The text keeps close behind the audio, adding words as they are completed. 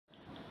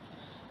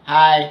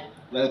Hi,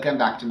 welcome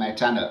back to my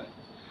channel.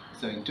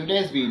 So in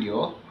today's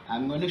video,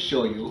 I'm going to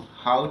show you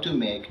how to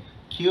make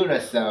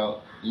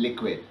Curacao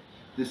liquid.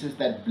 This is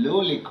that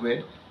blue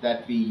liquid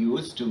that we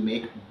use to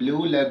make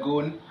Blue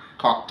Lagoon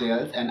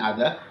cocktails and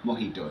other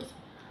mojitos.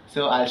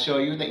 So I'll show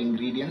you the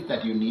ingredients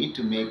that you need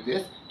to make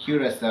this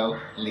Curacao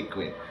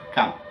liquid.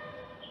 Come.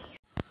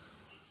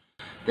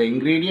 The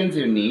ingredients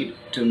you need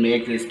to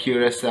make this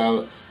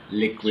Curacao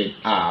liquid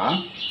are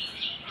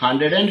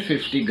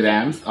 150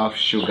 grams of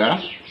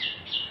sugar.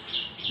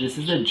 This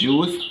is the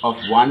juice of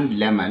 1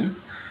 lemon,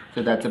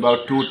 so that's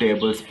about 2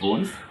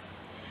 tablespoons.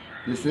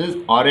 This is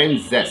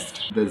orange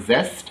zest, the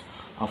zest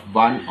of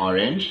 1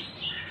 orange.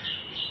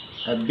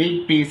 A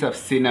big piece of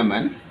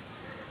cinnamon.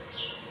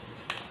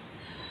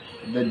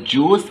 The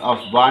juice of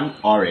 1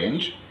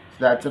 orange, so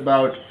that's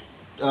about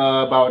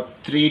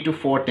 3 to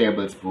 4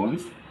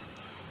 tablespoons.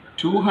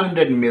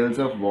 200 ml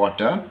of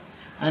water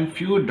and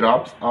few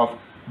drops of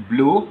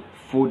blue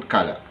food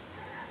color.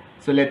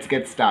 So let's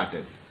get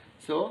started.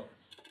 So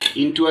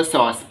into a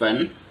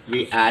saucepan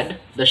we add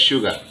the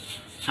sugar,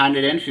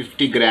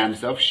 150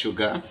 grams of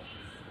sugar,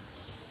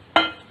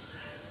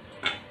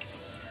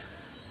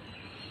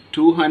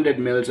 200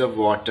 ml of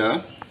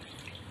water,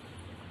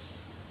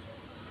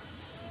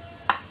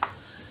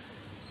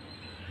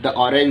 the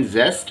orange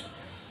zest,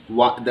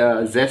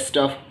 the zest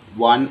of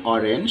 1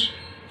 orange,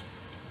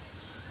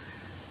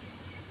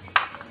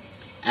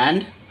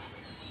 and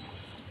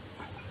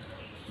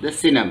the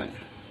cinnamon.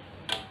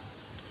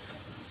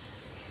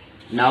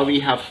 Now we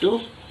have to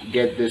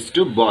get this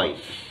to boil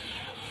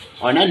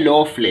on a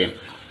low flame.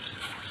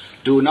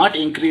 Do not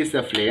increase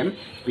the flame.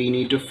 We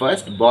need to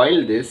first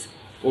boil this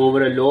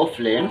over a low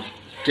flame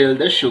till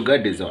the sugar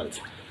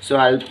dissolves. So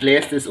I'll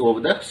place this over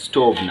the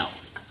stove now.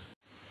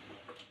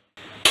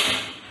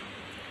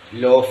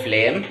 Low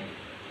flame.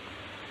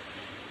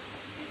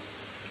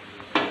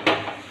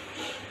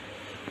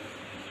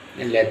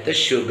 And let the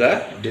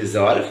sugar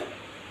dissolve.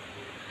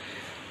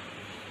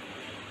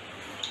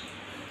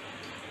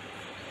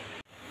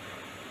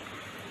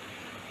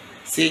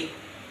 See,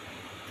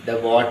 the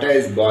water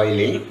is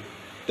boiling,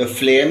 the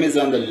flame is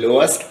on the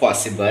lowest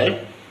possible,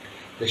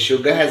 the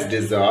sugar has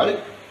dissolved,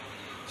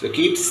 so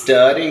keep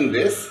stirring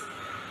this.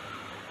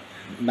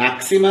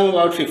 Maximum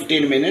about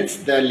 15 minutes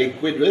the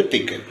liquid will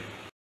thicken.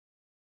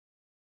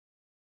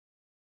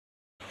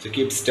 So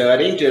keep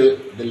stirring till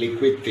the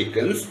liquid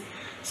thickens.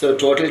 So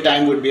total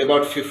time would be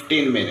about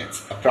 15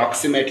 minutes,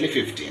 approximately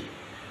 15.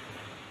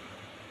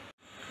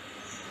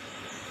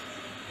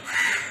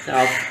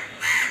 So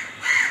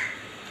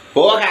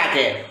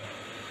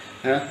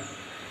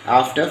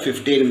after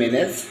 15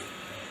 minutes,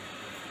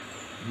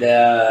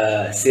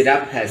 the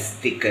syrup has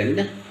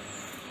thickened.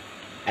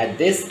 At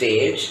this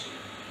stage,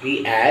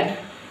 we add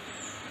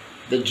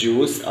the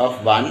juice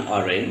of 1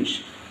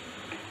 orange,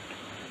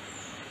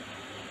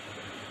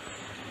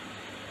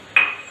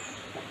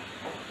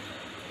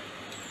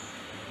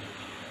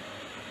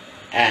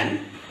 and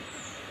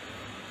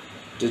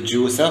the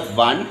juice of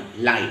 1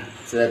 lime.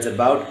 So that's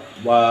about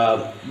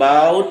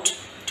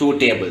 2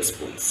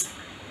 tablespoons.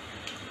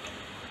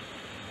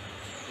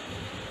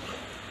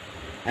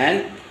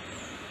 And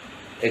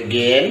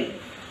again,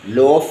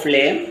 low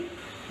flame,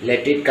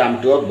 let it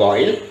come to a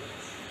boil.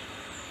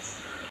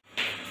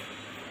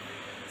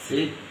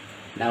 See,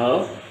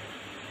 now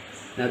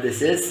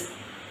this is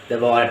the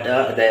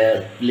water,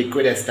 the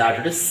liquid has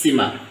started to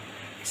simmer.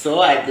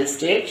 So at this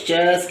stage,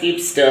 just keep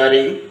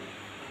stirring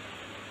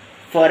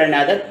for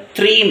another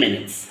 3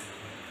 minutes.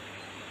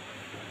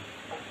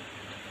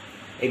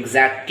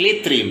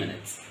 Exactly 3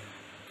 minutes.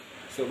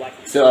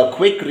 So a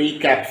quick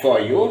recap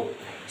for you.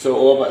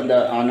 So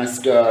on a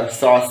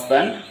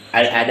saucepan,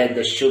 I added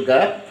the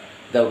sugar,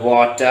 the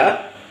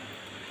water,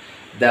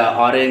 the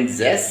orange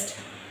zest,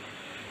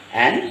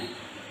 and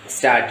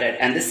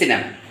the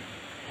cinnamon.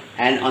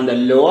 And on the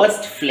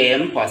lowest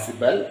flame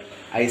possible,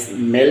 I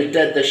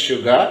melted the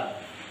sugar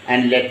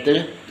and let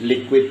the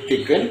liquid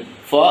thicken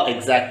for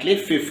exactly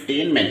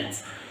 15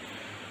 minutes.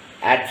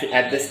 At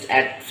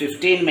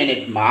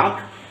 15-minute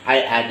mark,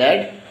 I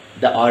added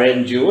the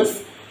orange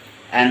juice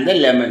and the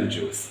lemon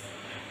juice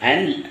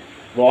and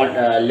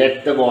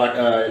let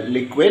the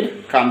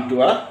liquid come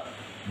to a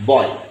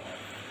boil.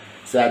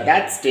 So at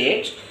that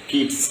stage,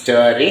 keep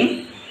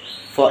stirring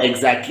for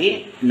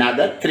exactly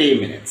another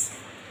 3 minutes.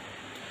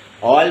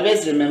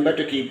 Always remember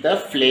to keep the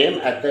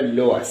flame at the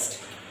lowest.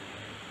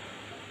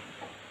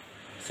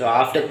 So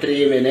after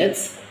 3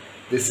 minutes,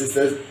 this is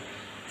the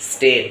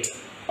state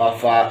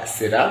of our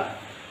syrup.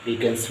 We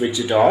can switch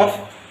it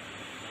off.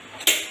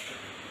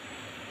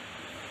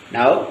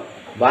 Now,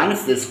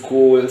 once this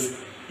cools,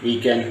 we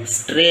can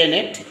strain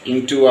it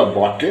into a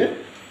bottle.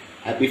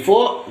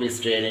 Before we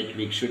strain it,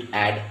 we should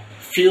add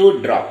few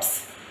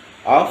drops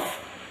of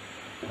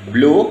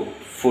blue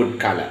food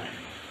color.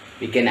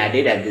 We can add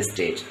it at this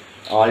stage.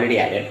 Already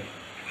added.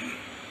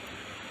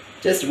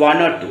 Just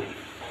 1 or 2.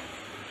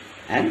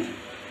 And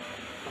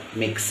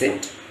mix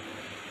it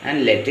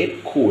and let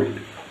it cool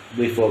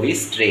before we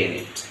strain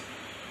it.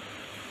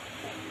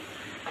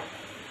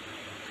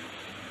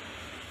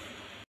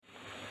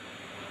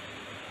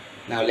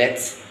 Now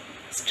let's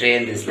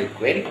strain this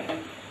liquid.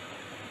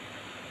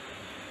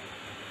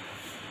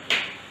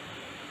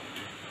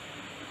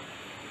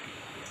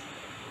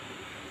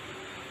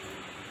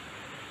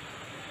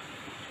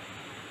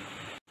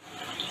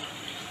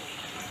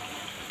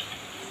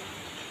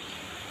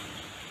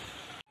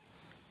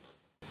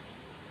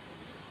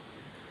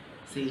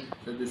 See,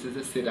 so this is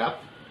a syrup.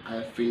 I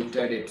have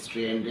filtered it,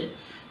 strained it.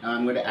 Now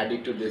I'm going to add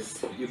it to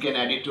this. You can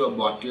add it to a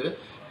bottle,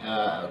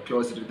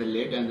 close it with the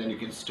lid, and then you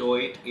can store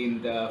it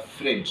in the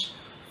fridge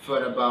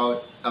for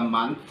about a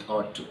month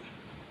or two.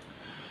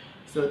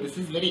 So this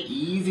is very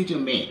easy to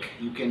make.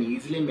 You can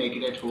easily make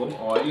it at home.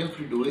 All you have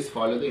to do is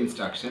follow the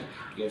instruction.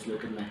 Guys,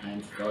 look at my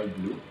hands, it's all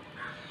blue.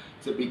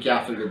 So be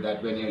careful with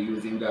that when you're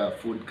using the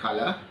food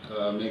color.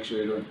 Make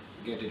sure you don't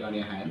get it on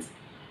your hands.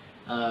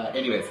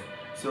 Anyways,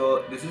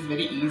 so this is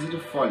very easy to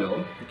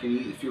follow.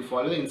 If you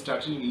follow the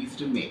instruction, it's easy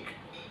to make.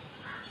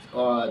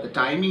 The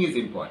timing is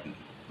important.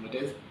 It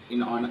is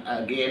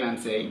again I'm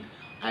saying,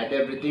 add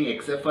everything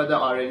except for the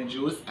orange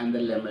juice and the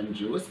lemon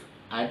juice.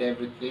 Add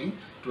everything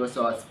to a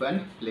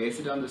saucepan, place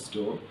it on the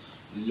stove,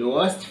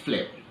 lowest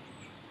flame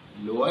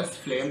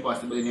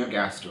possible in your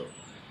gas stove.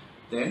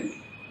 Then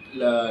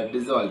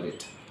dissolve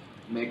it.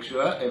 Make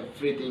sure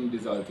everything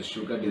dissolves, the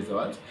sugar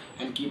dissolves,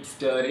 and keep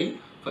stirring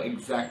for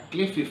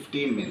exactly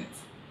 15 minutes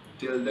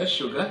till the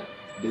sugar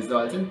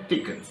dissolves and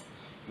thickens.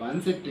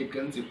 Once it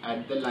thickens, you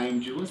add the lime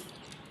juice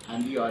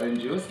and the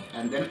orange juice,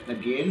 and then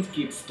again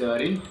keep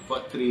stirring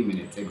for 3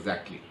 minutes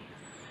exactly,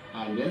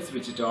 and then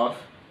switch it off,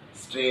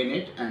 strain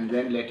it, and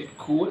then let it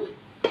cool,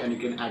 and you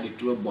can add it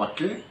to a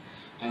bottle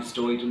and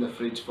store it in the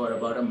fridge for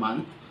about a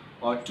month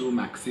or two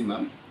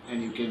maximum,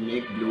 and you can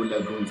make Blue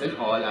Lagoons and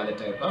all other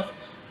type of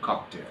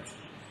cocktails.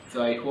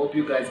 So I hope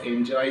you guys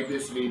enjoyed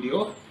this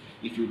video.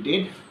 If you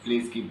did,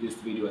 please give this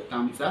video a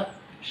thumbs up,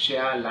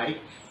 share, like,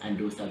 and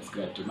do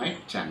subscribe to my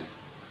channel.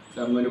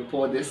 So I'm going to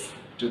pour this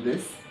to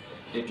this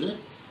little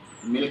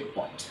milk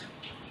pot.